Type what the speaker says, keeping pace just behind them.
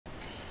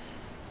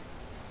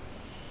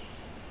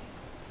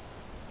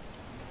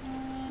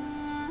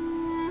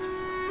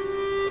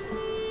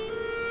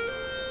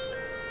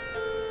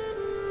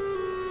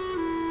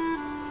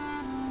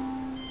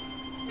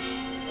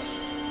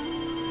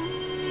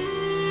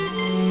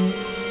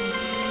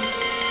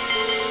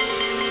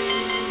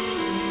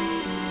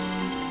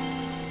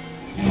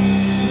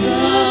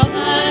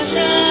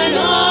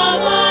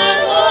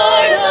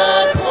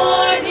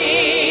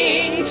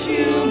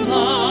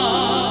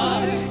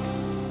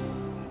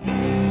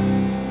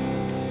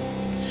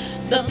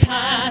The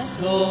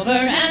Passover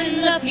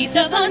and the Feast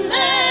of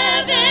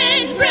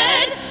Unleavened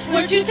Bread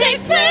were to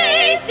take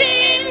place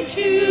in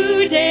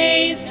 2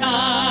 days'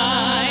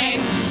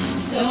 time.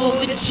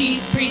 So the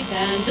chief priests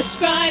and the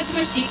scribes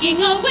were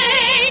seeking a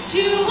way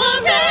to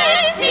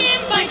arrest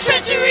him by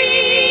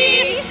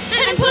treachery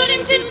and put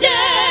him to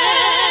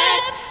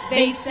death.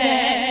 They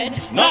said,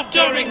 "Not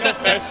during the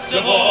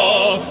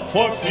festival,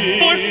 for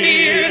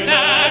fear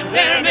that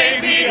there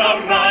may be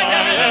a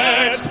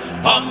riot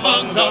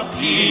among the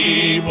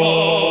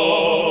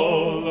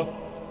people."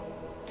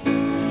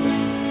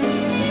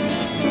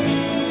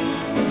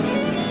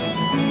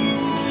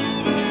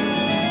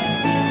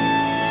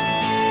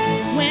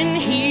 When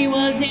he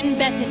was in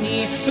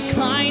Bethany,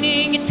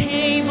 reclining at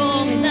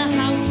table in the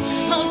house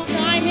of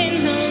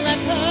Simon the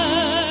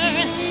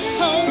leper,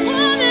 a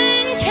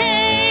woman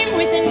came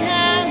with an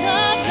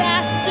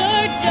alabaster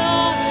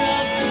jar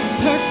of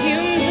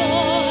perfumed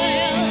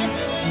oil,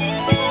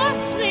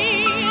 costly,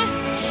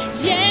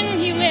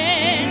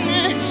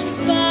 genuine,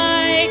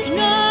 spikenard.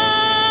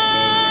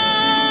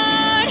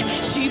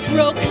 She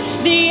broke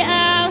the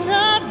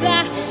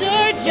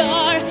alabaster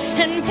jar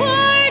and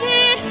poured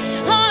it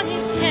on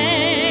his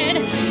head.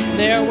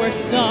 There were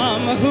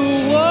some who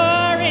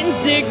were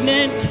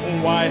indignant.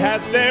 Why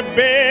has there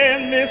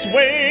been this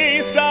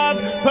waste of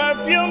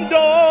perfumed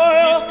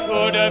oil? These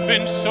could have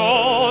been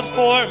sold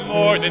for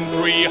more than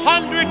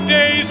 300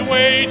 days'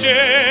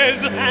 wages.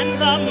 And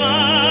the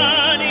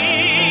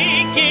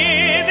money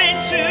given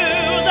to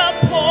the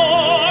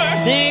poor.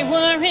 They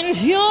were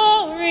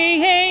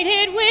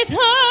infuriated with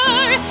her.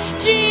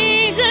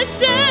 Jesus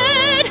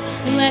said,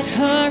 "Let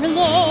her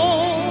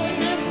alone.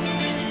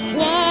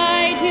 Why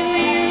do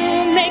you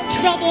make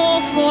trouble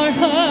for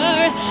her?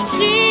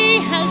 She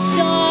has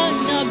done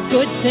a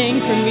good thing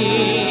for me.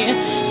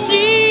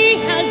 She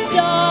has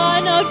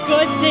done a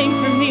good thing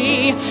for me.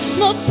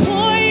 The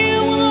poor you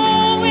will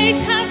always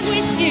have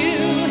with you,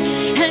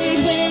 and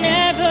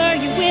whenever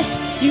you wish,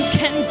 you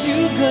can do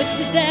good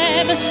to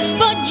them,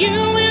 but you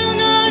will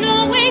not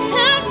always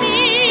have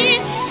me.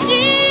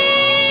 She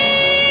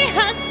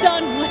has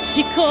done what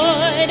she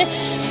could.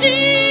 She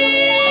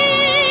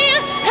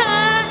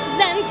has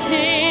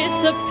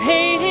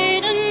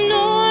anticipated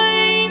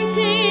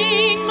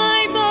anointing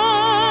my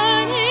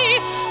body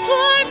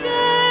for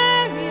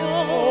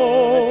burial.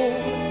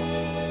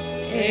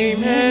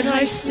 Amen,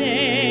 I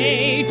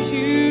say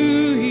to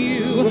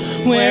you,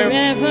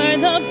 wherever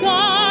the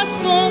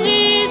gospel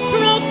is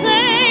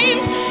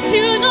proclaimed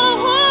to the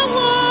whole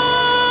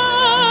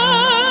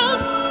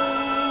world,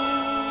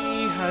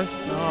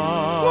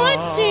 what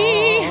she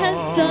has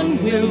done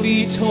will be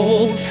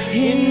told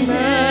in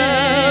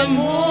memory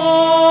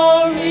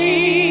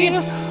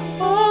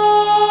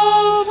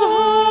of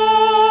her.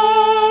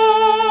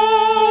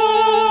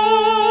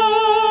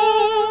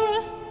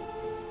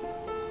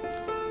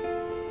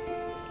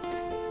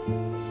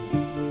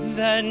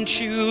 Then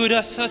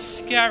Judas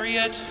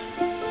Iscariot,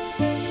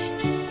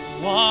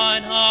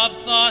 one of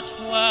the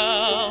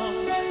 12,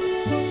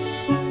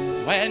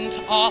 went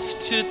off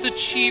to the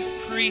chief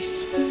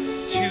priests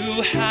to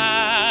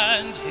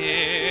hand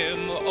him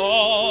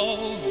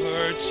over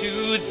to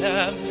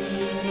them.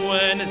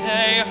 When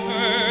they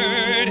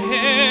heard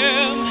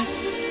him,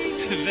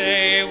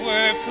 they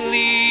were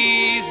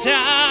pleased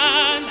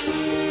and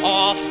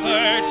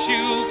offered to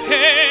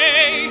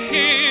pay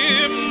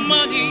him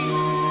money.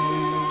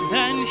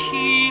 Then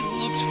he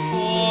looked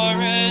for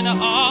an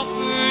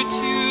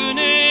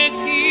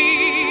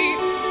opportunity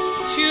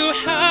to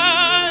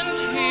hand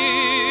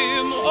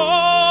him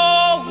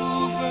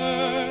over.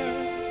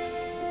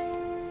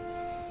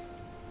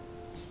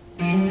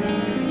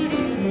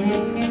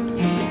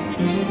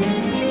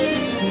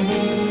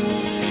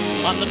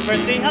 On the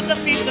first day of the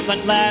Feast of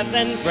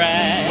Unleavened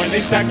Bread, When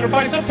they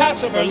sacrificed a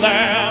Passover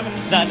lamb,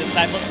 the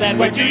disciples said,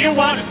 "Where do you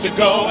want us to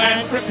go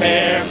and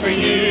prepare for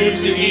you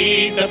to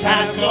eat the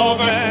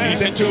Passover?" He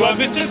sent 2 of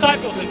his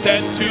disciples and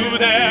said to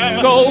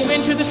them, Go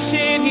into the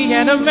city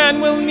and a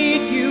man will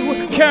meet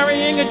you,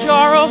 carrying a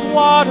jar of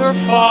water.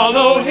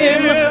 Follow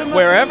him.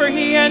 Wherever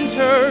he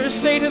enters,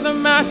 say to the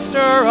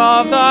master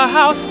of the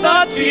house, the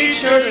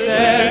teacher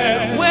says,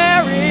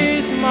 where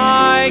is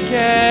my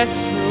guest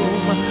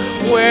room,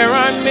 where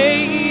I may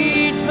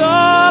eat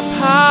the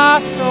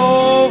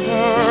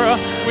Passover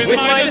with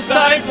my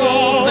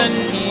disciples? Then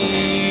he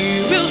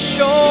will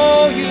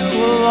show you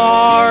a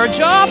large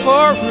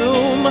upper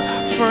room,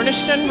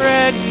 furnished and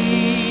ready.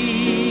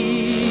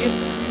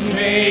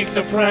 "Make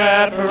the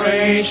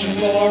preparations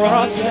for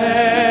us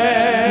there."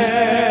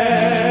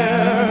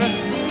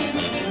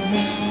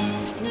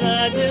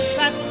 the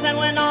disciples then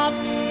went off,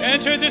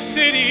 Entered the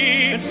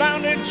city, And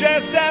found it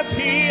just as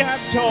he had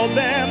told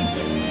them.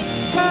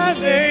 And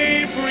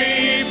they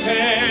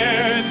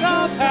prepared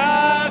the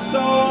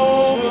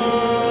Passover.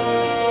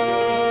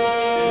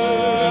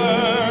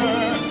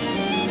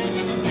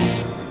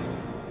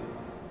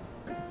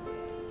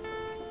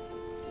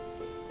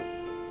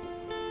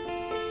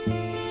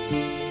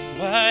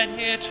 When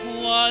it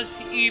was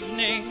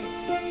evening,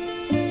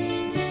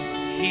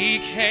 he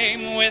came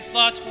came with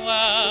the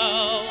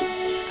 12,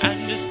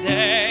 and as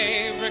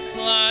they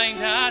reclined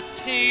at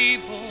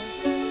table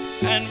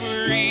and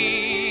were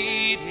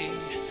eating,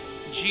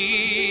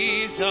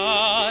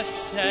 Jesus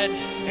said,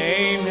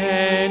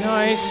 Amen,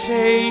 I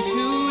say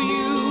to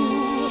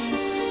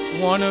you,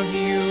 one of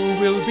you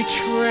will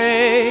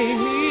betray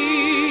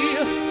me,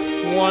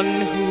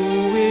 one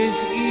who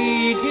is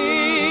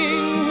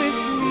eating with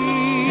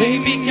me. They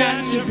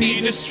began to be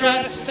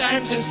distressed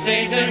and to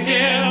say to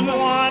him,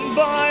 one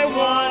by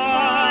one,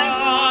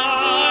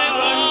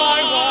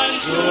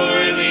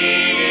 surely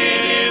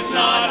it is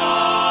not I.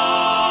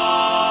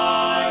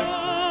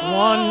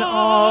 One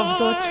of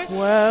the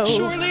 12,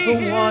 Surely the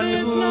it one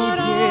is who not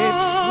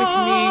dips with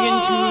me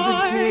into the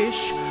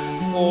dish.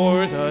 For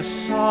the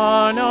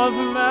Son of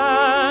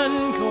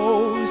Man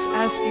goes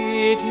as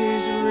it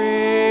is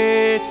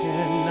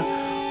written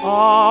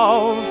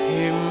of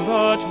him,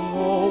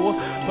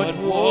 but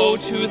woe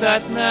to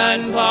that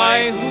man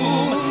by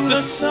whom the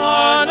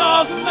Son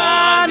of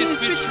Man is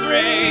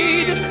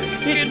betrayed.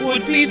 It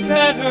would be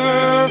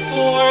better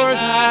for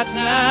that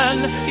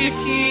man if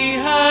he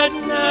had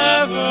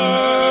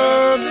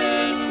never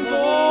been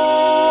born.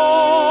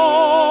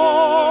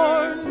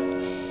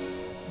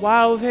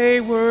 While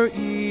they were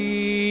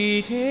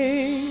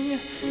eating,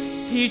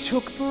 he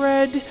took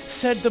bread,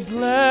 said the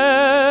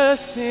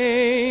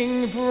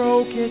blessing,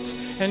 broke it,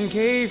 and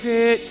gave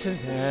it to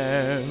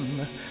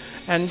them,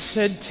 and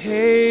said,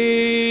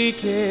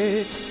 Take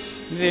it,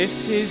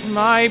 this is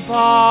my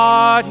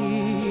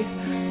body.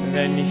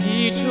 Then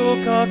he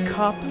took a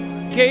cup,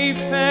 gave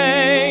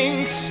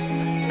thanks,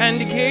 and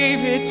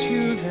gave it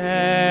to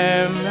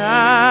them,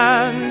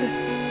 and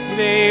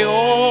they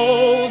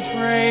all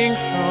drank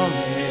from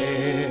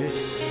it.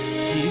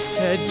 He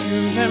said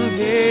to them,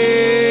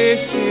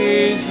 This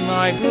is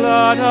my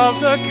blood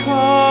of the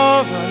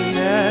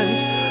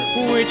covenant,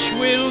 which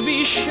will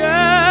be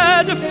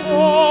shed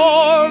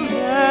for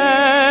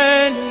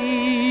many.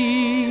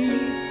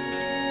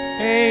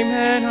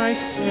 Amen, I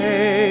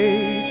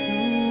say to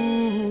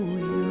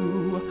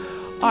you,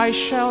 I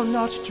shall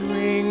not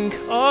drink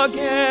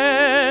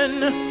again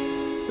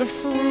the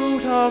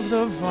fruit of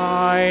the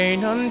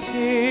vine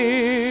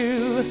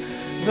until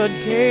the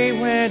day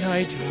when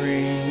I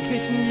drink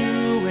it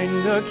new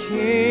in the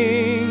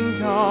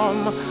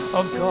kingdom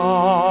of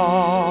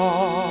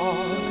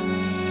God.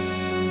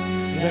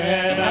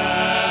 Then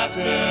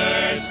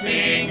after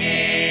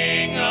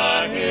singing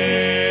a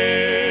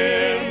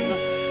hymn,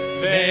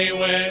 they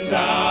went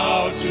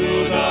out to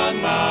the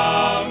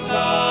Mount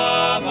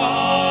of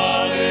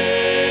Olives.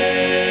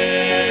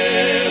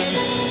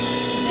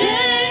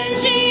 Then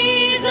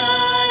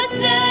Jesus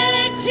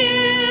said to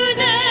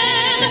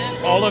them,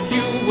 All of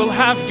you will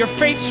have your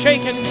faith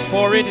shaken,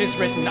 for it is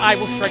written, I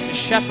will strike the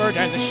shepherd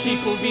and the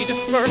sheep will be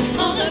dispersed.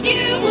 All of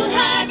you will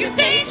have your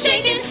faith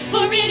shaken,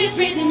 for it is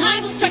written, I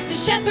will strike the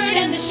shepherd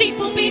and the sheep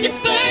will be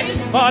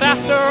dispersed. But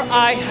after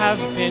I have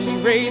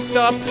been raised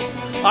up,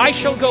 I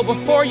shall go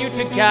before you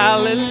to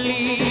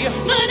Galilee.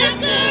 But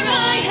after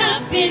I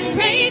have been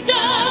raised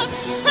up,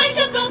 I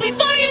shall go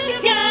before you to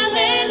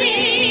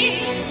Galilee.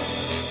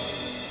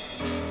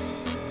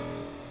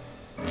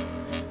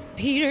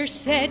 Peter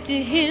said to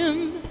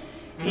him,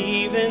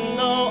 Even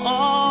though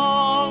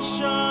all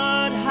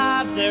should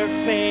have their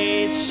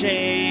faith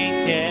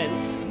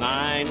shaken,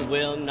 mine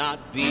will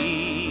not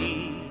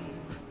be.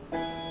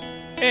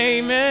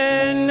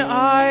 Amen,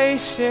 I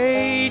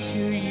say to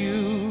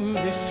you,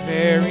 this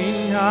very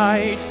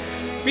night,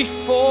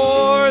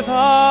 before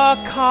the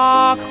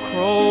cock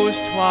crows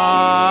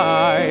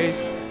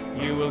twice,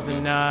 you will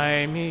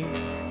deny me.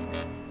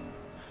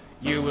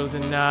 You will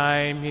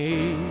deny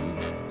me.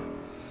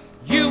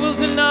 You will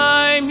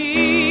deny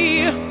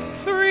me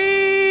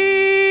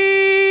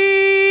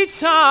 3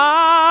 times.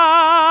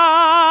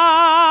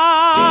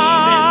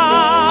 Even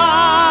though I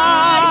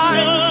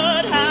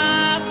should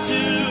have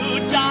to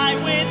die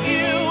with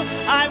you,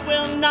 I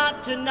will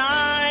not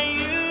deny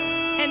you.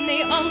 and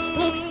they all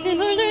spoke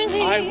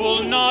similarly. I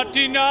will not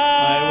deny.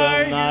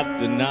 I will not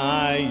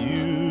deny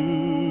you.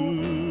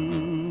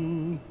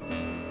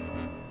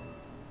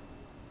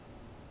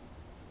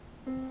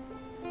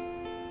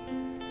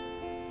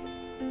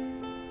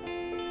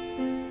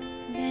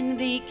 Then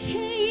they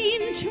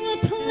came to a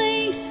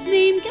place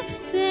named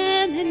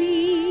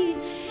Gethsemane,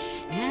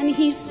 and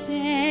he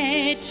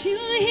said to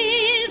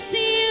his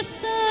disciples,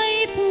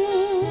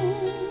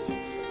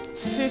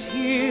 Sit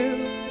here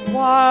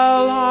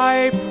while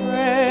I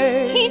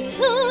pray. he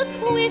took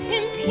with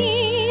him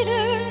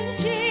Peter,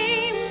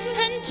 James,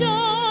 and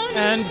John,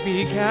 And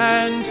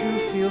began to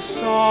feel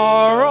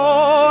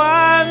sorrow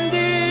and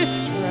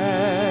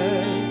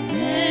distress.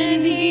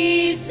 then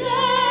he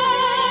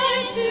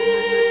said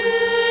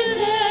to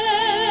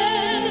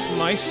them,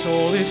 My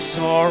soul is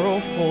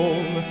sorrowful,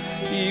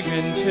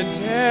 even to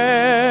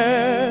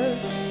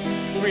death.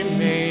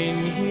 Remain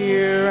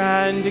here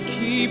and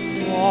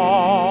keep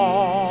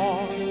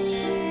watch.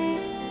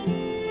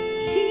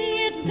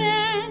 He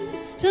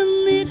advanced a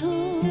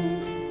little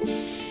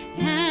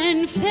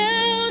and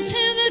fell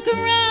to the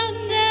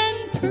ground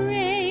and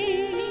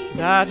prayed.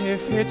 that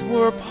if it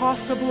were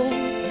possible,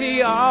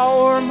 the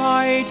hour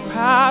might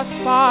pass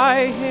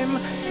by him.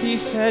 He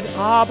said,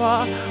 Abba,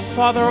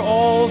 Father,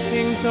 all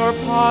things are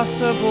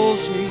possible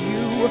to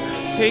you.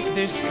 Take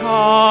this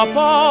cup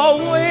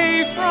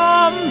away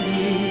from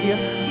me,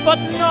 but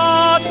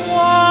not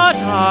what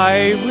I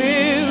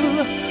will,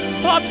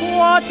 but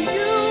what you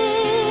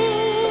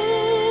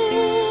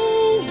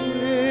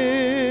will.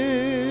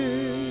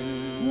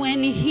 When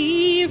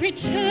he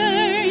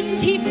returned,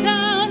 he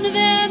found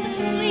them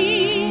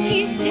asleep.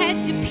 He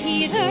said to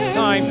Peter,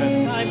 Simon,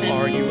 Simon,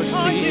 are you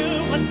asleep? Are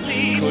you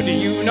asleep? Could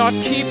you not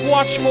keep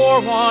watch for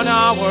 1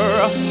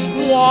 hour?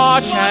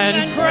 Watch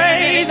and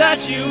pray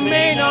that you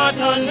may not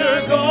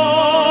undergo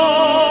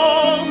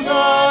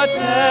the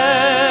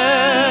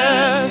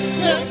test.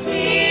 the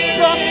Spirit,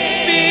 The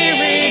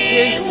spirit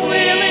is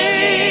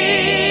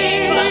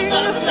willing, but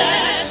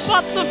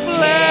the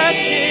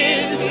flesh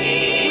is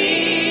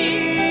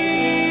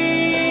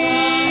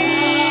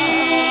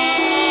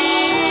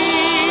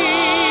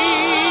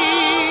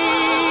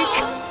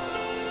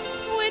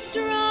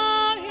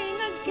Withdrawing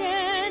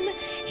again,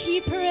 he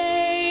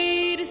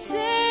prayed,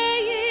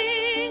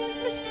 saying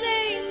the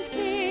same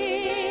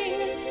thing.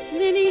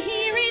 Then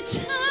he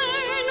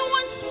returned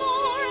once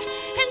more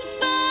and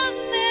found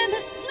them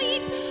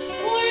asleep,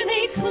 for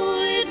they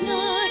could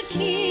not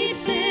keep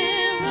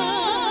their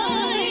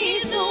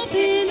eyes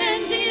open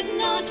and did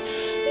not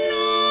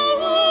know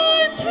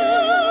what to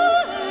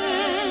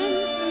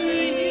answer.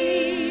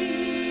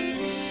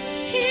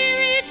 He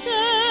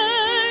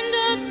returned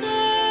a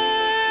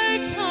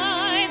third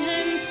time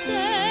and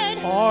said,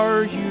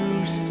 Are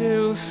you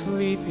still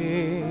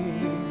sleeping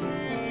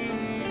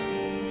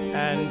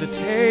and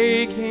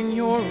taking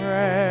your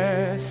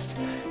rest?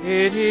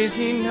 It is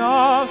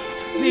enough,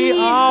 the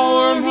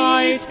hour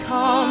might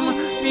come.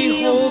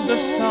 Behold, the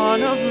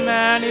Son of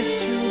Man is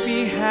to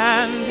be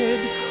handed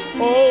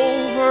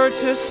over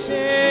to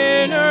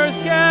sinners.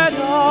 Get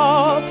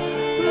up,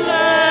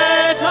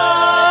 let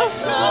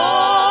us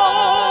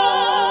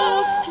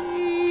all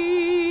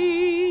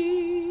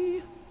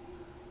see.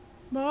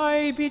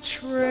 My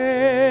betrayer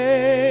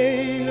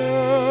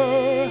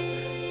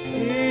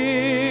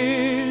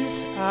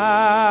is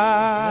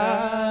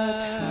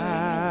at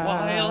hand.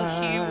 While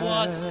he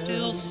was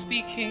still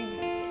speaking,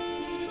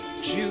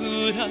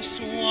 Judas,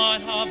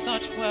 one of the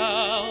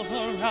 12,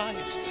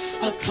 arrived,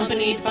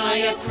 accompanied by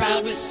a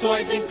crowd with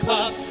swords and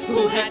clubs,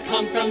 who had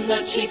come from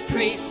the chief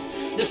priests,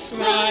 the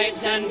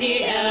scribes, and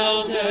the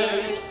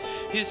elders.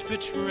 His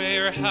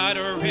betrayer had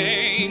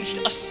arranged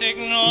a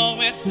signal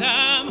with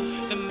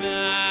them. The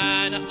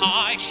man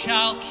I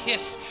shall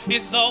kiss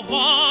is the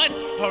one.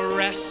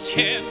 Arrest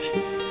him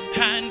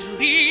and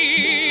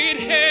lead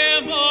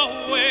him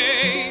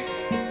away.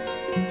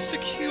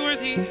 Secure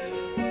the...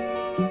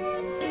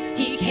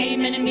 He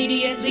came and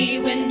immediately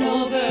went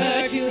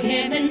over to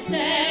him and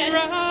said,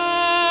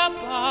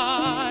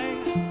 Rabbi.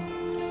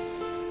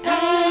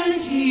 and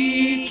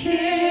he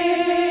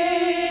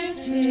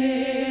kissed him.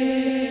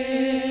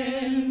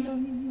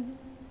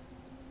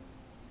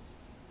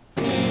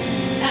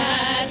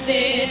 At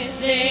this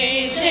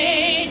they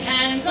laid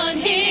hands on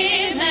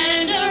him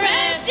and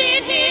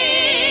arrested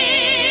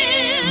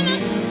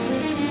him.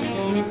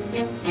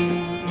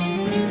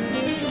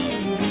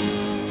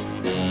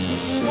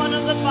 One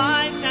of the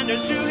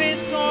bystanders drew his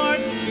sword,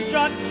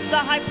 struck the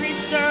high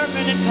priest's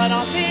servant, and cut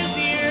off his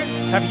ear.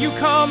 Have you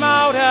come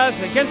out as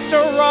against a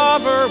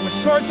robber with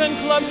swords and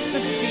clubs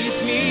to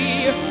seize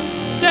me?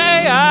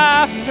 Day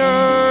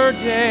after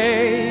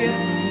day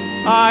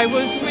I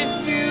was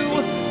with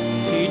you,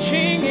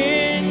 teaching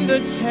in the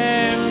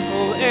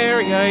temple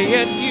area,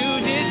 yet you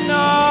did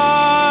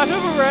not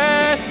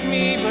arrest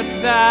me, but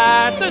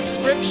that the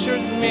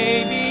scriptures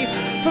may be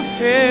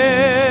fulfilled.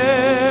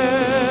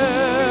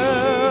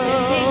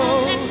 They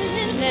all left him,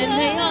 and then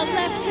they all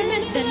left him,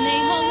 and then they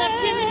all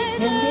left him,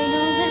 and then they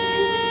all left him.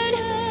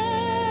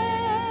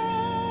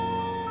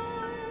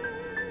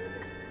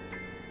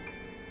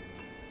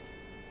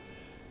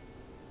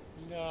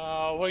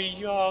 Now a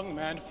young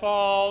man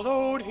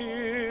followed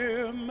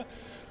him,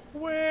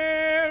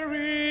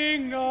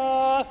 wearing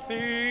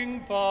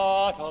nothing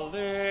but a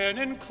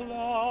linen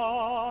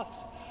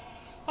cloth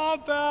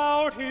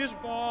about his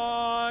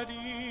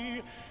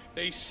body.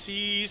 They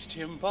seized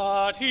him,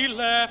 but he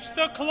left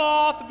the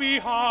cloth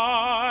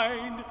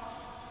behind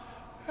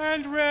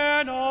and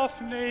ran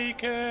off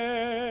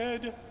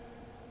naked.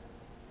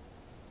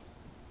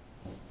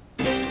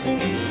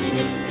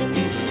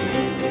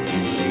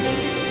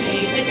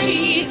 They led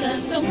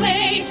Jesus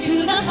away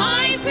to the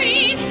high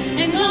priest,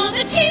 and all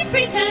the chief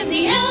priests and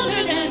the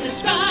elders and the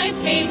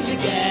scribes came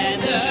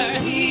together.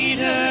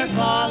 Peter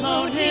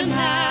followed him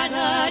at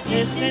a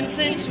distance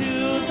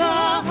into the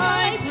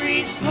high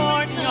priest's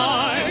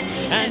courtyard,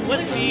 and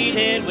was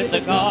seated with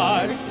the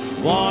guards,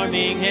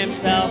 warming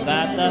himself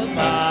at the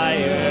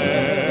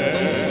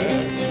fire.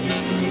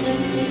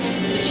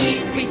 The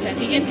chief priests and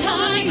the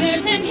entire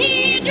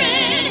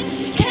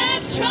Sanhedrin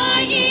kept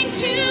trying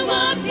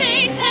to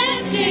obtain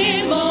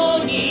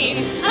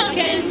testimony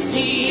against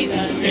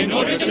Jesus in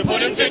order to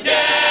put him to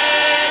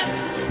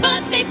death.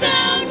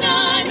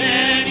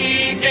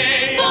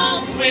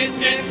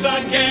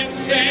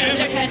 against him.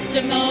 Their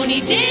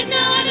testimony did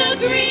not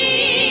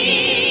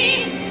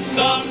agree.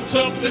 Some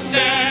took the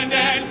stand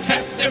and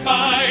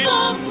testified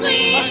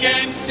Falsely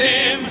against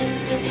him.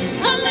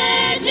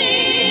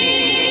 alleging.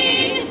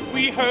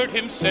 We heard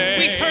him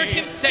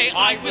say,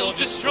 I will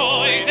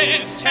destroy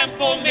this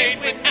temple made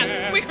with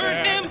hands. We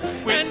heard him,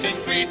 and in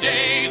 3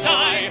 days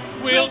I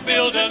will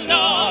build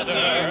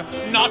another,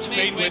 not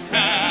made with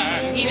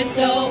hands. Even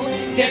so,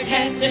 their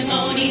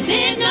testimony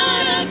did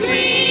not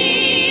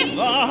agree.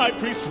 The high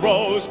priest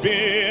rose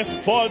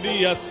before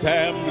the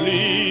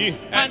assembly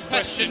And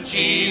questioned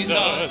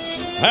Jesus.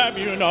 Have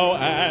you no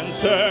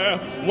answer?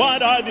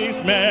 What are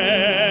these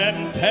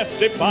men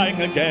testifying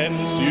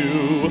against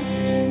you?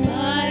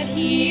 But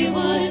he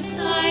was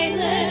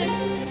silent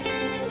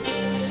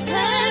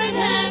and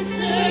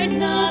answered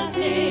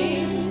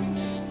nothing.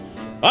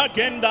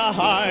 Again the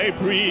high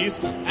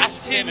priest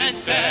Asked him and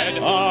said,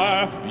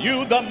 Are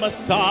you the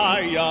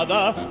Messiah,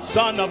 the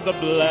Son of the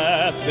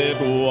Blessed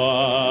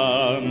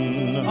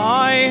One?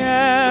 I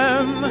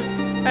am,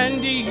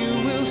 and you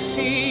will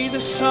see the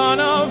Son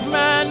of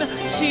Man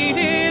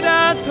seated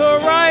at the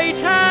right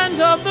hand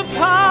of the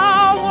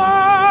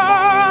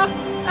power,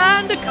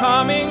 and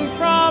coming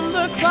from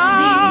the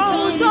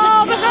clouds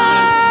of heaven.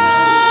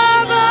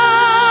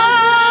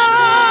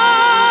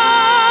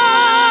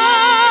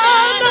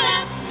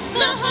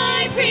 The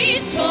high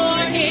priest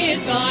tore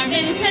his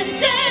garments and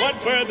said,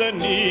 What further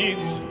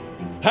needs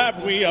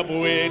have we of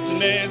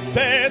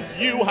witnesses?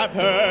 You have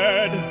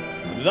heard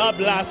the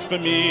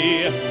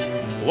blasphemy.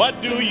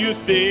 What do you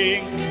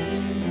think?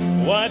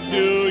 What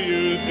do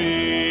you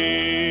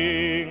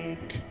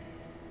think?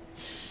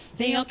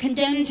 they all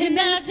condemned him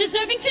as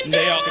deserving to die.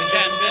 They all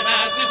condemned him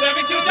as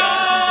deserving to die.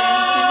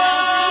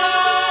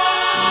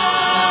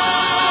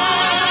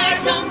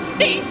 Some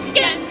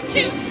began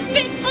to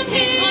spit on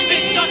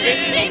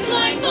him. They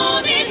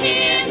blindfolded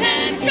him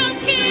and struck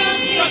him.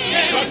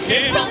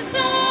 Prophesy.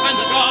 And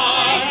the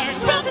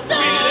guards Prophesy.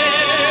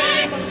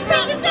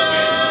 Prophesy.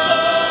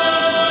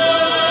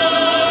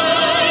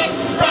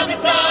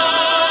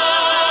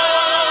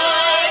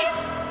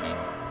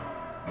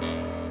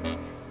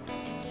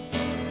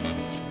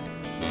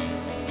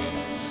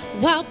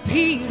 While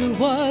Peter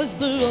was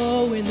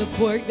below in the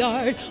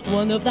courtyard,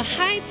 one of the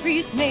high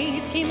priest's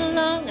maids came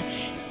along.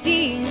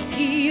 Seeing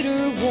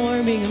Peter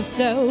warming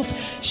himself,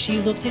 she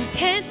looked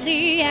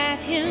intently at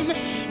him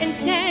and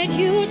said,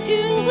 You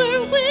two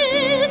were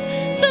with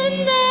the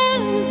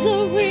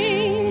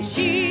Nazarene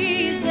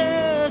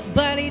Jesus.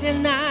 But he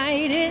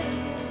denied it,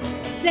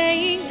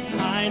 saying,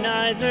 I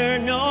neither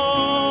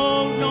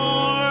know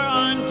nor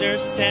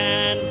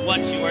understand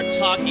what you are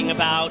talking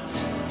about.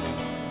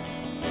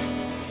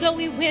 So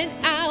we went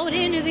out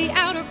into the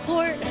outer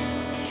court.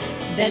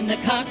 Then the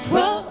cock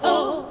crowed.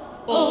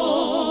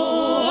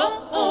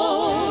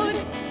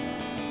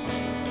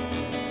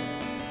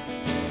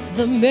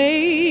 The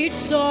maid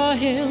saw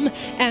him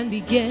and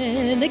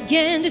began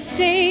again to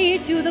say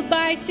to the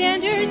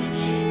bystanders,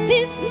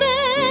 This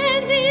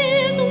man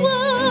is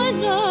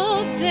one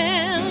of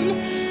them.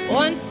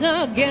 Once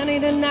again he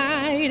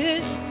denied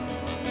it.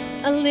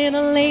 A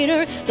little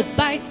later, the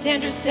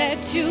bystander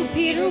said to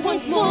Peter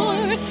once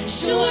more,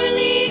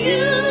 Surely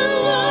you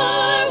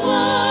are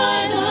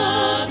one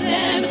of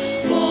them,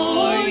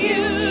 for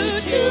you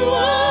two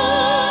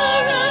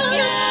are of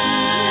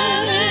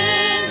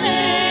Galilee.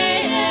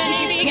 And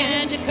he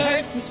began to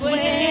curse and swear.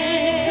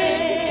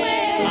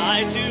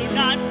 I do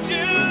not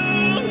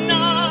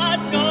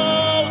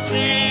know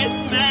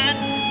this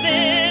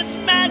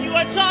man you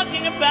are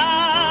talking about.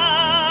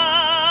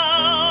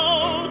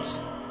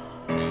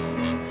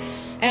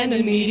 And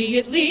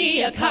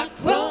immediately a cock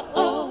crowed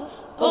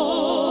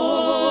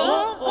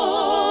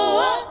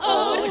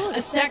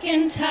a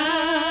second time.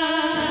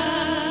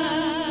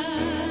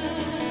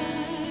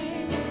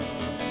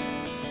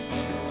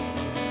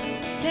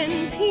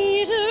 Then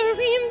Peter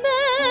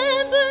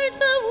remembered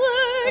the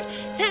word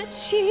that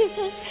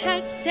Jesus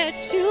had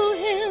said to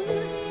him.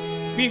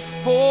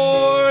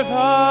 Before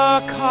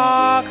the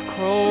cock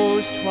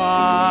crows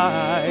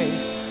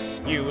twice,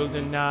 you will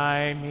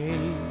deny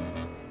me.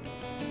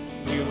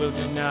 You will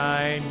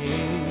deny me.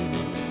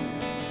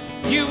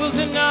 You will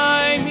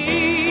deny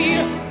me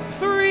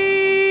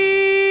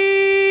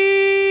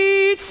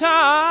 3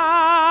 times.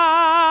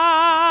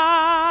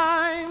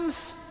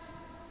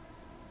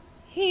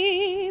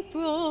 He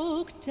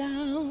broke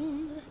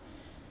down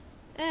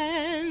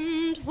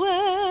and wept.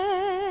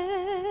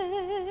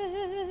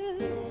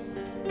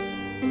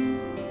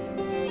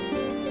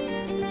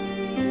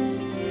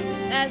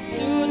 As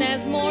soon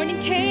as morning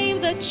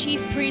came, the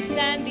chief priests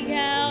and the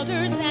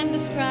elders and the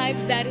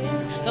scribes, that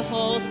is, the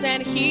whole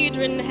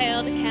Sanhedrin,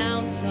 held a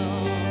council.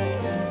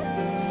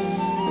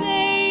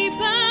 They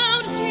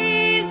bound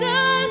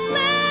Jesus,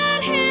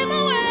 led him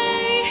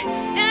away,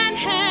 and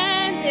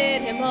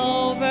handed him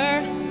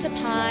over to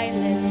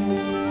Pilate.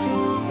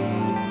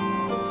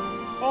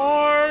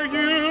 Are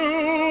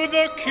you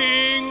the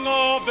King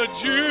of the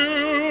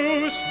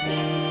Jews?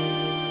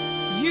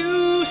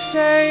 You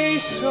say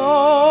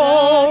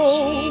so. The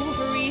chief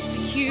priest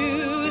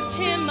accused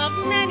him of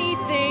many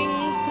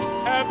things.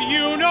 Have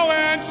you no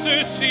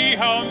answer? See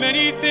how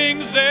many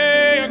things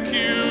they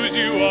accuse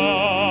you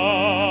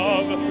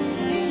of.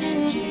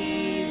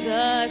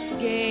 Jesus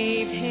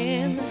gave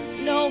him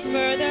no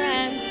further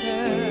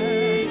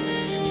answer,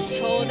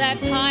 so that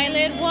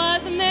Pilate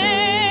was amazed.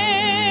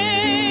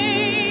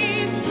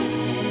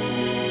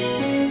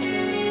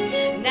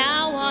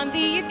 Now on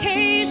the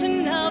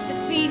occasion of the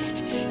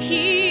feast,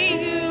 he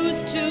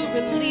used to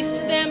release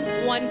to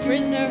them one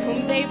prisoner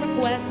whom they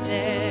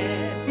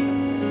requested.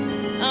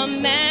 A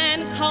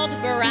man called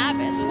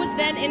Barabbas was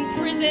then in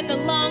prison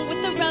along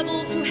with the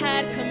rebels who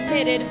had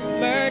committed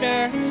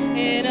murder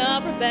in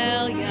a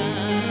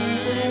rebellion.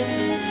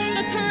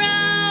 The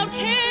crowd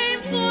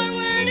came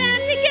forward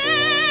and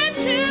began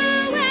to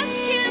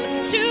ask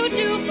him to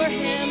do for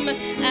him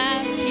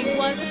as he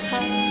was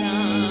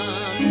accustomed.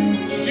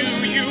 Do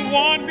you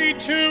want me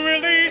to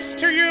release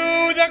to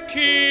you the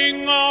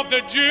King of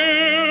the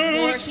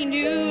Jews? For he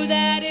knew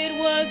that it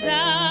was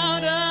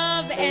out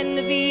of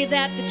envy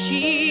that the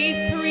chief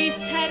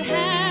priests had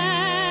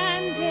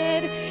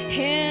handed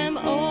him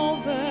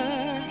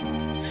over.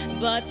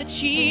 But the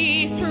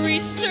chief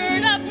priest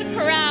stirred up the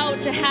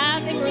crowd to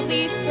have him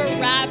release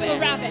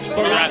Barabbas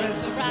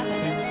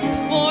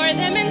for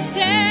them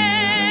instead.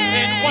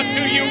 And what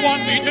do you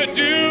want me to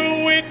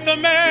do with the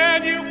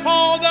man you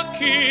call the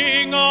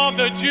King of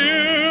the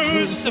Jews?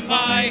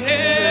 Crucify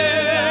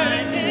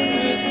him.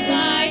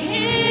 Crucify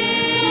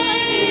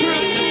him.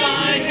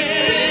 Crucify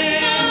him.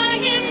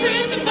 Crucify him.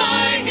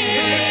 Crucify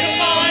him.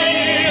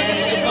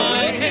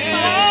 Crucify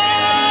him.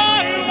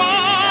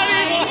 What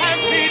evil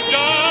has he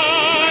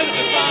done?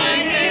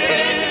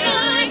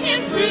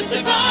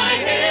 Crucify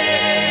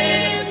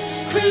him.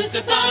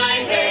 Crucify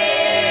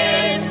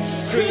him.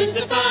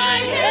 Crucify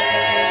him.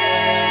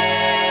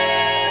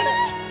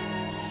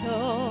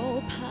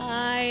 So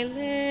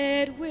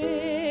Pilate,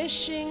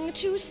 wishing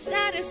to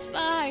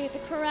satisfy the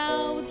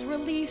crowds,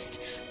 released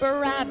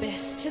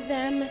Barabbas to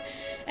them.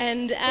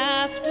 And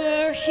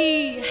after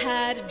he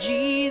had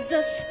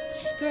Jesus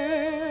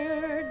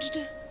scourged,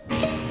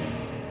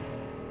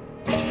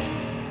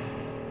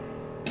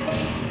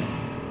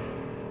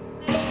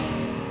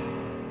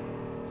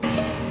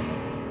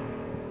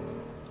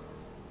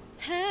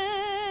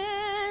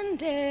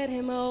 handed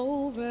him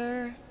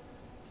over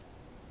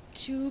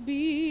to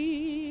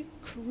be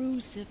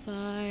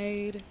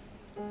crucified.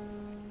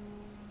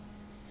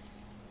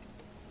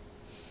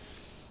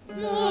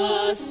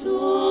 The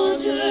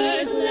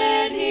soldiers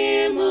led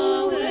him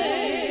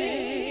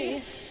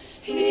away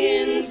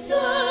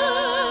inside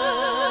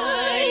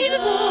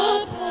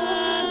the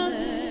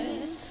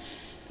palace,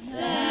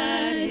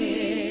 that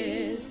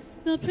is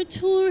the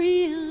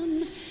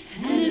Praetorium,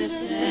 and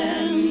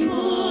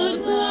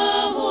assembled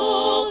the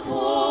whole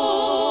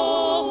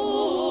court.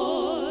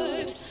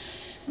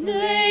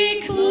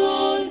 They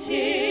clothed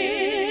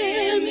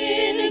him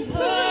in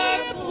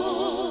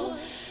purple,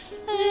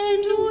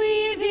 and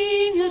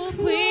weaving a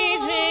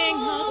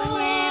crown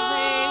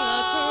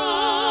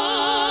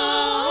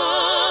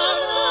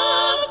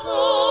of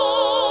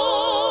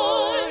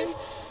thorns,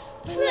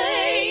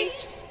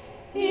 placed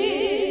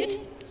it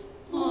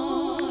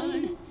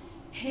on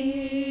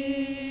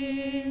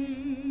him.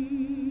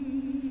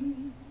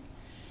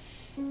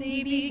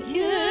 They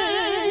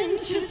began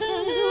to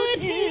salute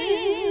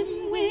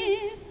him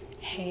with,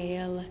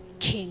 "Hail,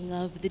 King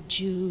of the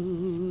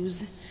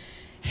Jews!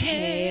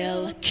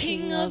 Hail,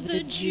 King of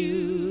the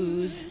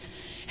Jews!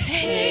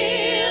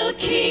 Hail,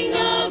 King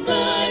of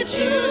the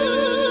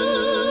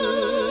Jews!"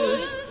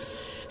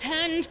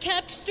 And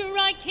kept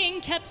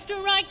striking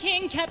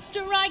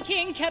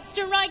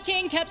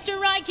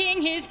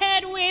his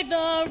head with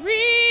a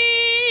reed,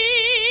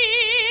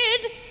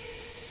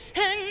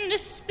 and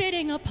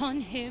spitting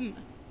upon him,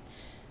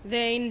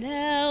 they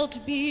knelt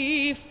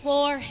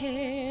before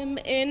him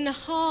in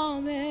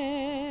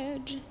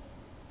homage.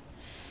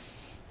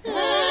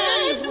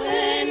 And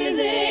when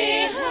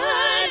they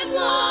had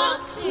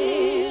mocked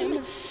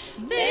him,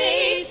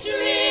 they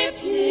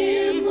stripped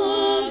him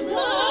of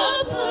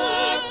the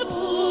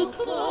purple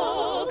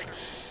cloak,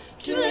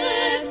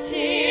 dressed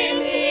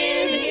him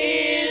in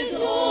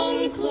his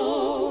own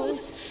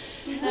clothes,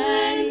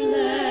 and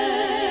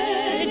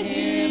led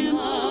him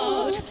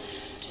out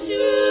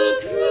to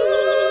crucify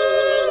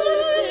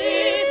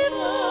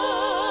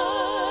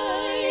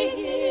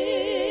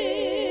him.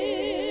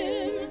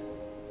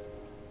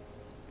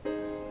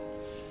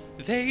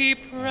 They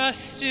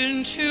pressed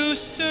into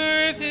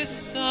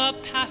service a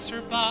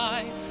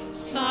passerby,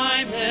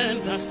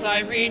 Simon the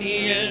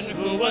Cyrenian,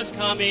 who was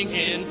coming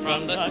in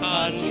from the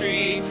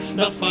country,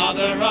 the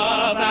father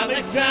of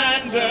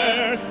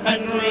Alexander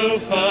and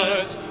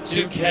Rufus,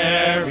 to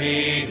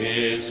carry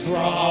his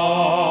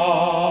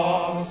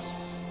cross.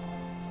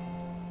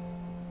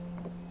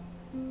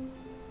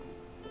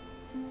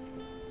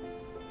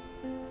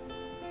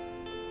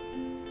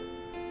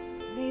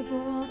 They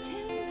brought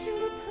him to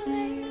the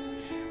place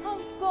of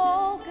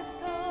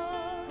Golgotha,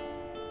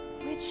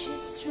 which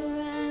is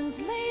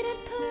translated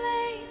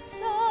place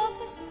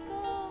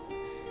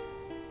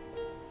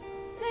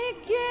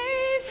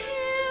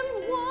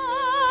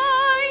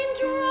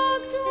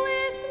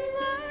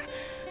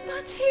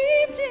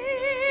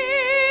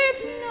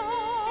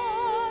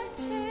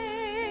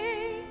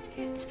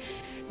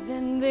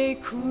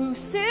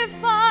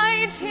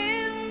crucified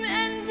him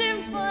and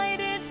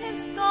divided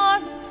his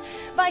garments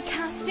by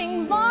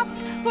casting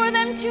lots for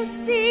them to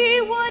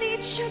see what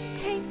each should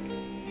take.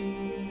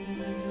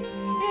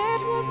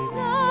 It was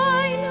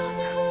 9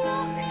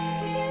 o'clock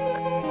in the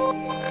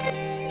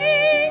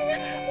morning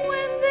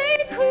when they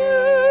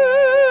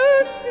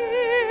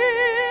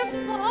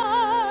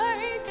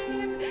crucified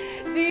him.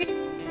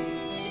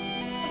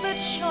 The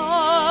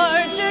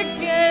charge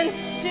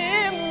against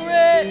him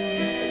read,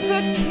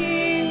 the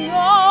King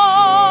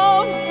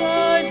of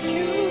the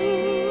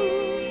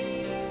Jews.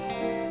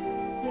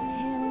 With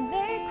him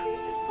they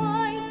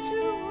crucified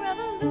 2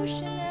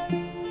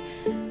 revolutionaries,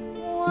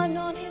 one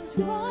on his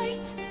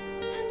right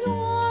and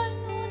one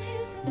on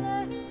his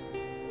left.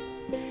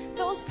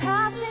 Those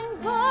passing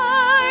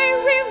by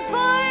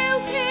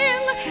reviled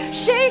him,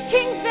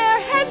 shaking their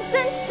heads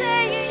and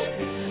saying,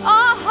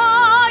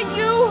 "Aha,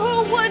 you who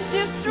would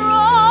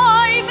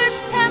destroy the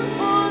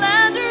temple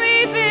and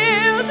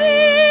rebuild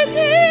it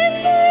in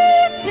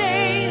 3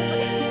 days,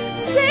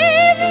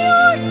 save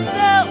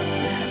yourself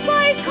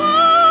by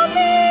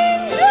coming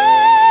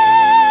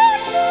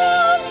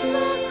down from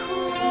the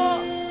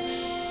cross."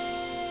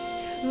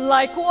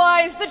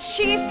 Likewise the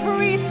chief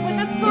priests with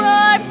the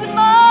scribes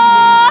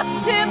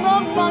mocked him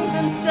among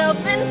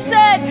themselves and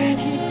said,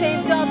 "He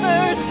saved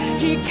others,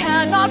 he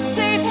cannot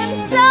save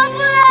himself.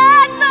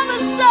 Let the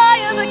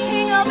Messiah, the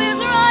King of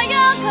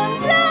Israel, come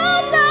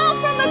down now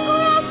from the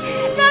cross,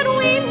 that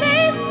we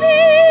may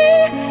see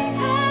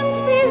and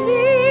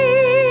believe."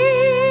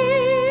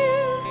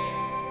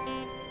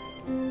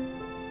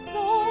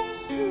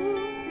 Those who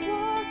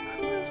were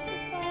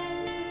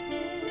crucified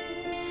with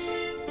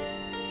him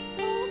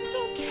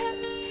also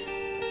kept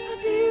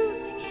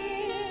abusing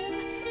him.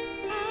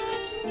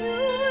 At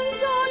noon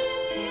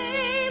darkness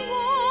came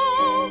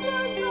over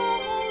the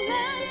whole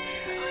land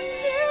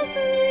until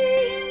 3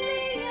 in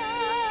the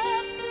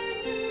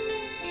afternoon.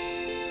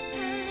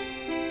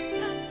 And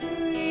at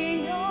 3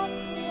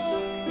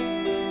 o'clock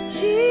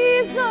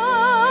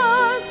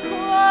Jesus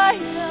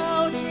cried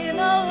out in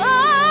a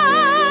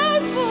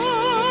loud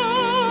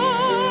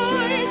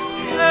voice,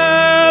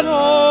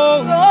 Eloi,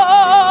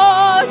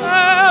 "God,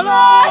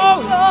 my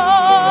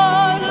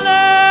God,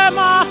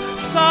 lema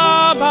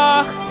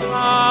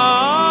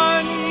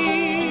sabachthani.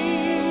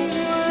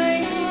 why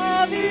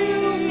have you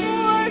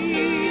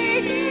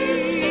forsaken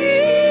me?"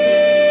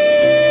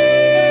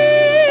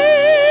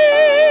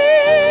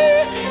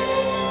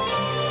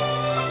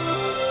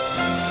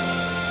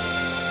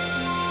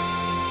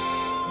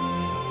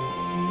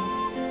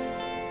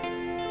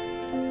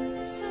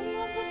 Some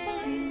of the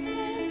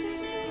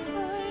bystanders who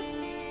heard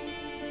it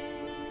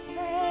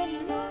said,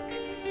 "Look,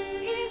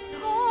 he's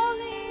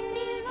calling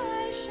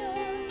Elijah."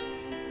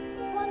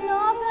 One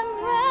of them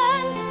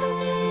ran,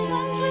 soaked a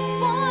sponge with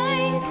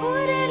wine,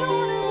 put it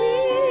on a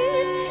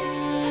reed,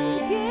 and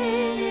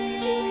gave it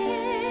to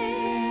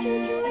him to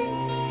drink,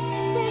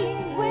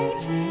 saying,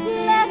 "Wait,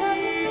 let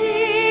us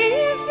see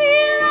if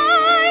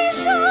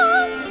Elijah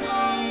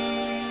comes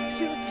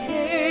to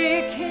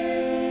take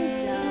him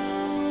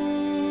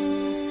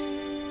down."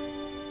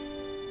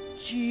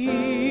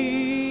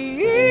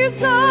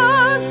 Jesus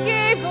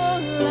gave a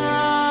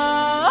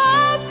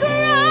loud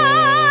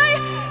cry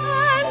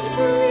and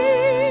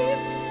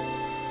breathed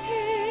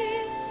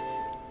his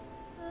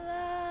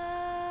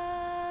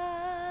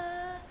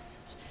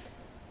last.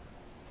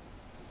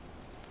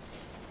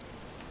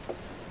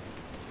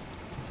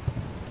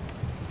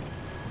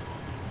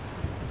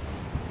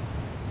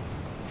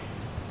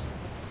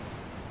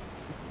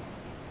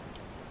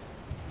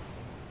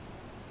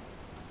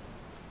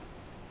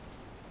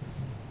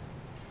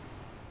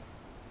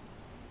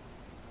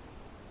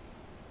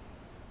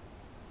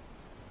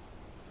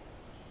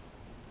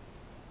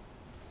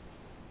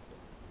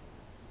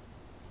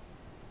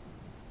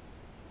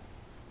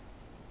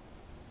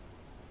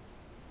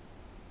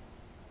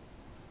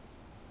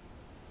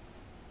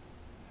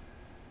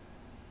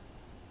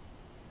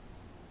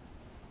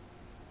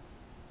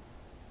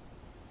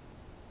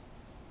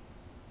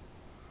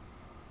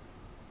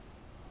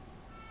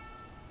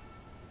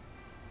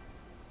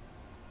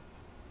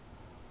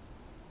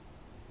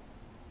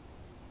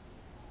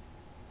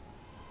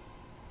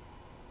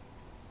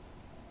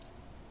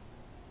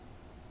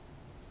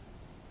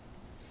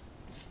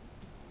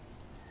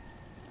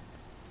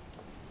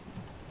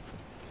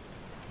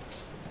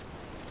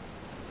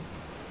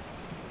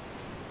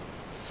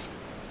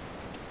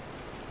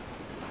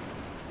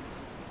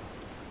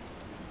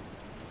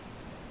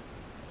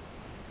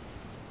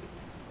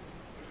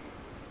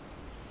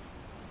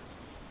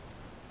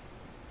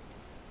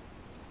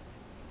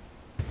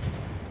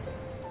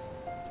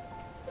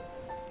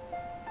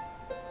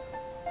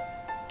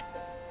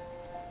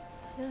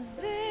 The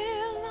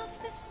veil of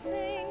the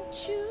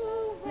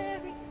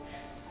sanctuary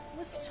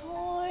was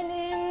torn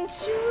in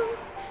two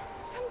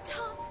from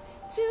top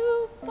to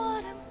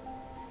bottom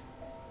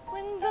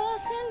when the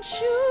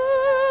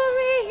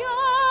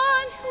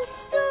centurion who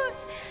stood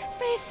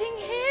facing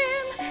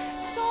him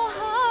saw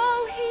how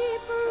he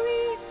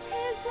breathed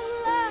his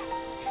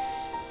last.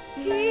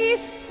 He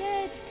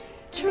said,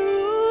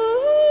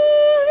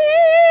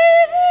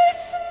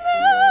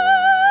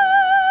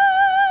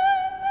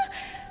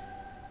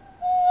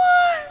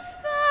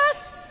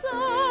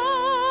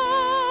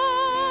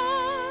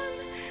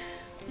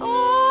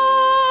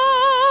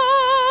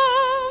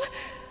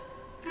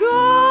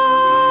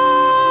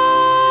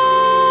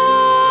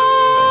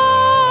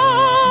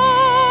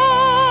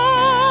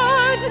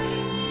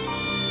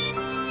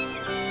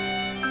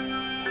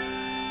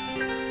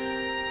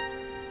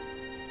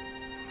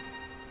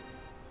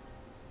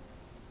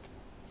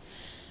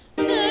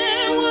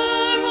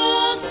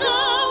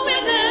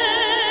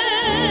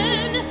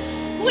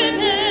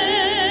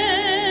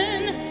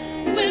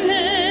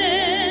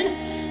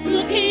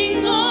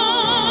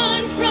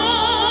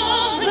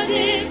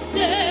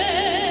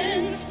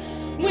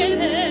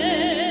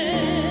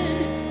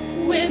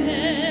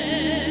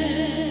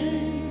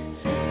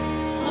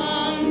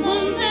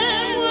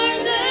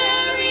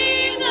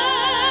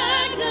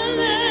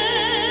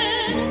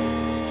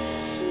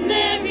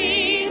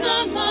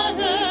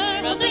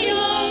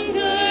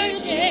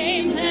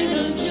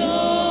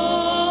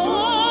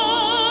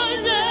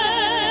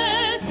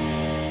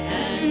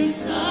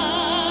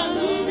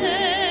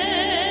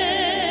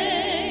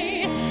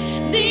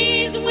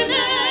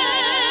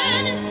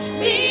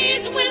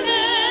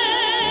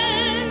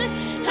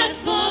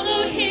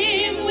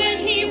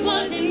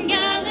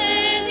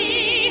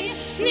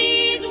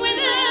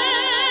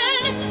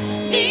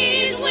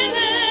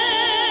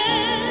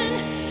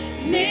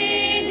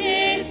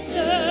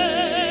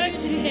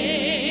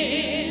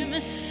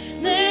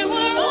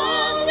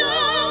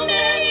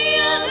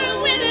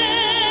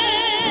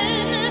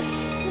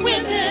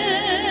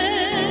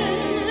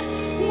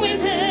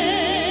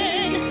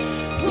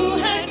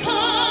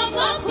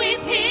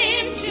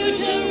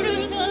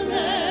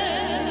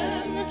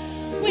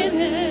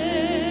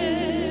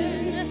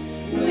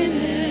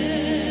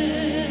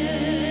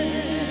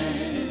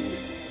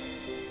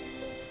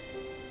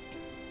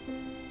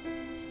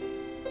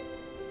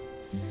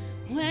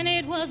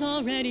 was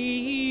already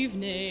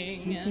evening,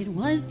 since it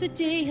was the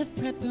day of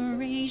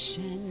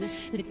preparation,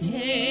 the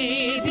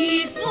day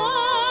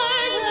before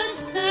the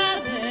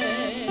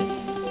Sabbath.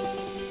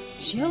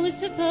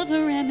 Joseph of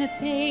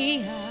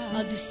Arimathea,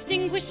 a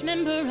distinguished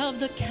member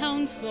of the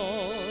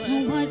council,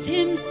 who was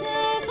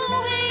himself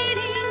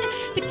awaiting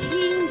the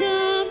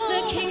kingdom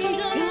of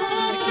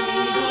God,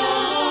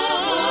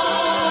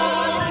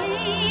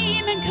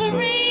 came and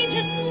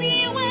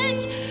courageously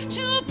went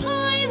to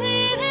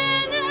Pilate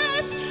and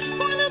asked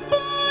for the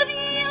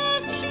body of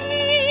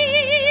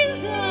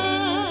Jesus.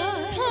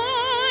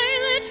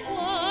 Pilate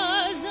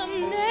was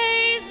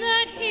amazed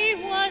that he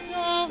was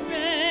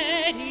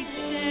already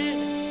dead.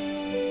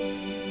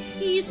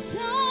 He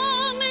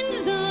summoned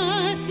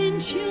the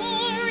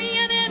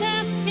centurion and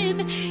asked him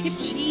if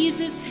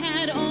Jesus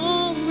had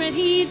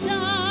already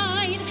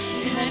died.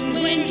 And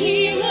when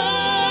he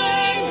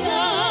learned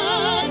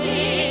of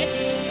it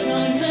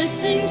from the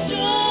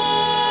centurion,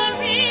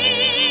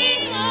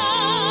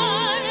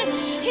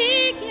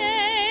 he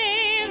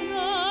gave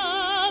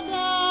the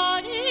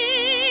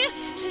body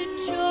to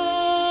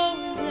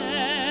Joseph.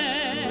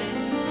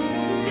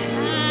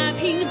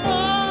 Having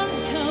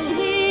bought a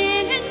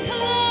linen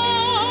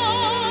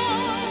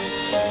cloth,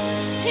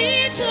 He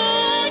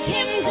took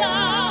him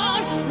down,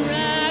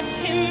 wrapped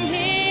him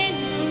in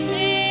a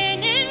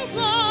linen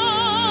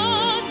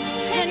cloth,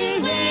 and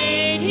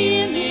laid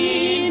him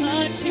in a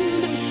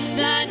tomb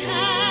that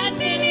had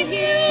been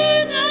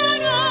hewn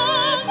out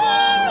of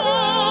the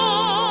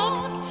rock.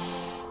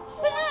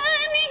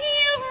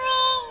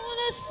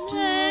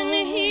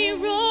 Then he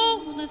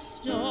rolled a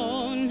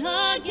stone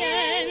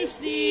against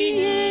the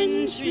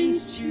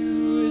entrance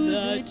to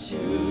the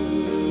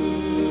tomb.